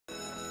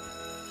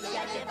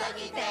Shut your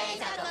fucking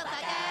face, Uncle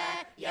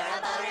Fucker. You're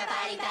a boner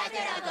fighting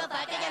bastard, Uncle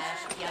Fucker.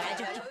 You're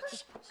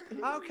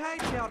a... Okay,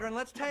 children,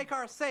 let's take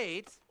our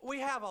seats. We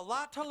have a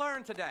lot to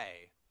learn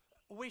today.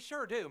 We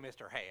sure do,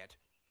 Mr. Hayet.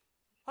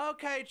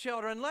 Okay,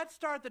 children, let's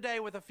start the day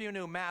with a few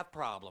new math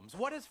problems.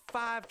 What is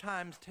 5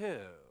 times 2?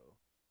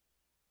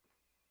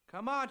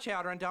 Come on,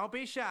 children, don't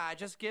be shy.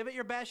 Just give it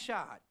your best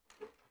shot.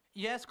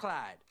 Yes,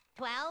 Clyde.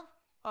 12.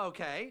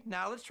 Okay,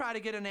 now let's try to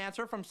get an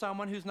answer from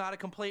someone who's not a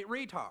complete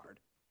retard.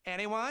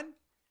 Anyone?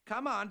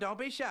 Come on, don't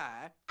be shy.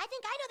 I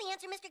think I know the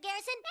answer, Mr.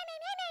 Garrison.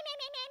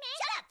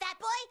 Shut up, fat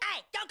boy!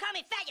 Hey, don't call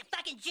me fat, you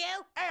fucking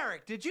Jew!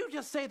 Eric, did you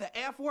just say the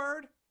F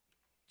word?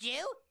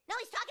 Jew? No,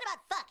 he's talking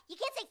about fuck. You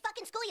can't say fuck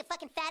in school, you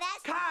fucking fat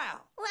ass.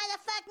 Kyle! Why the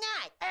fuck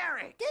not?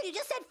 Eric! Dude, you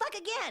just said fuck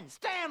again.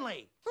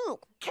 Stanley! Who?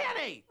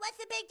 Kenny! What's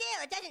the big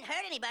deal? It doesn't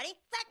hurt anybody.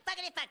 Fuck,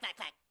 fuckity, fuck, fuck,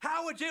 fuck.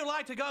 How would you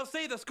like to go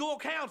see the school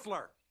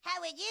counselor? How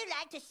would you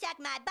like to suck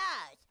my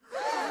balls?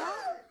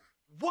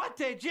 What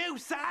did you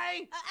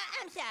say?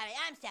 I'm sorry.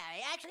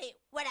 Actually,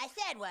 what I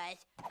said was...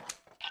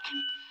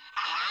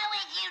 How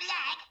would you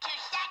like to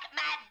suck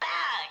my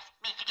balls,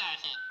 Mr.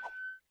 Garrison?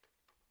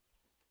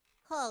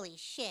 Holy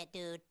shit,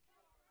 dude.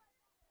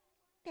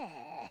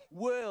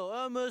 Well,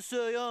 I must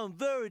say I'm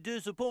very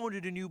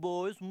disappointed in you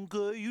boys,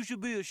 okay? You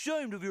should be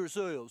ashamed of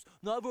yourselves.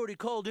 Now, I've already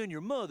called in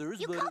your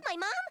mothers, You but... called my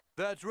mom?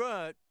 That's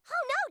right.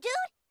 Oh, no, dude.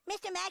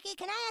 Mr. Mackey,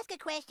 can I ask a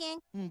question?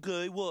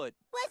 Okay, what?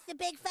 What's the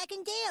big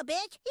fucking deal,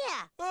 bitch?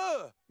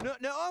 Yeah.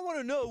 Now I want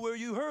to know where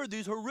you heard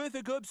these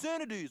horrific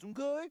obscenities,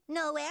 okay?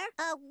 Nowhere.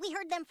 We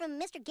heard them from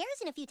Mr.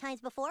 Garrison a few times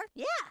before.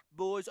 Yeah.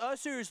 Boys, I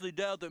seriously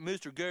doubt that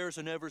Mr.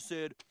 Garrison ever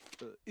said,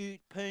 eat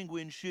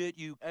penguin shit,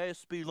 you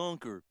ass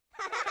spelunker.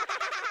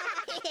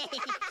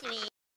 Sweet.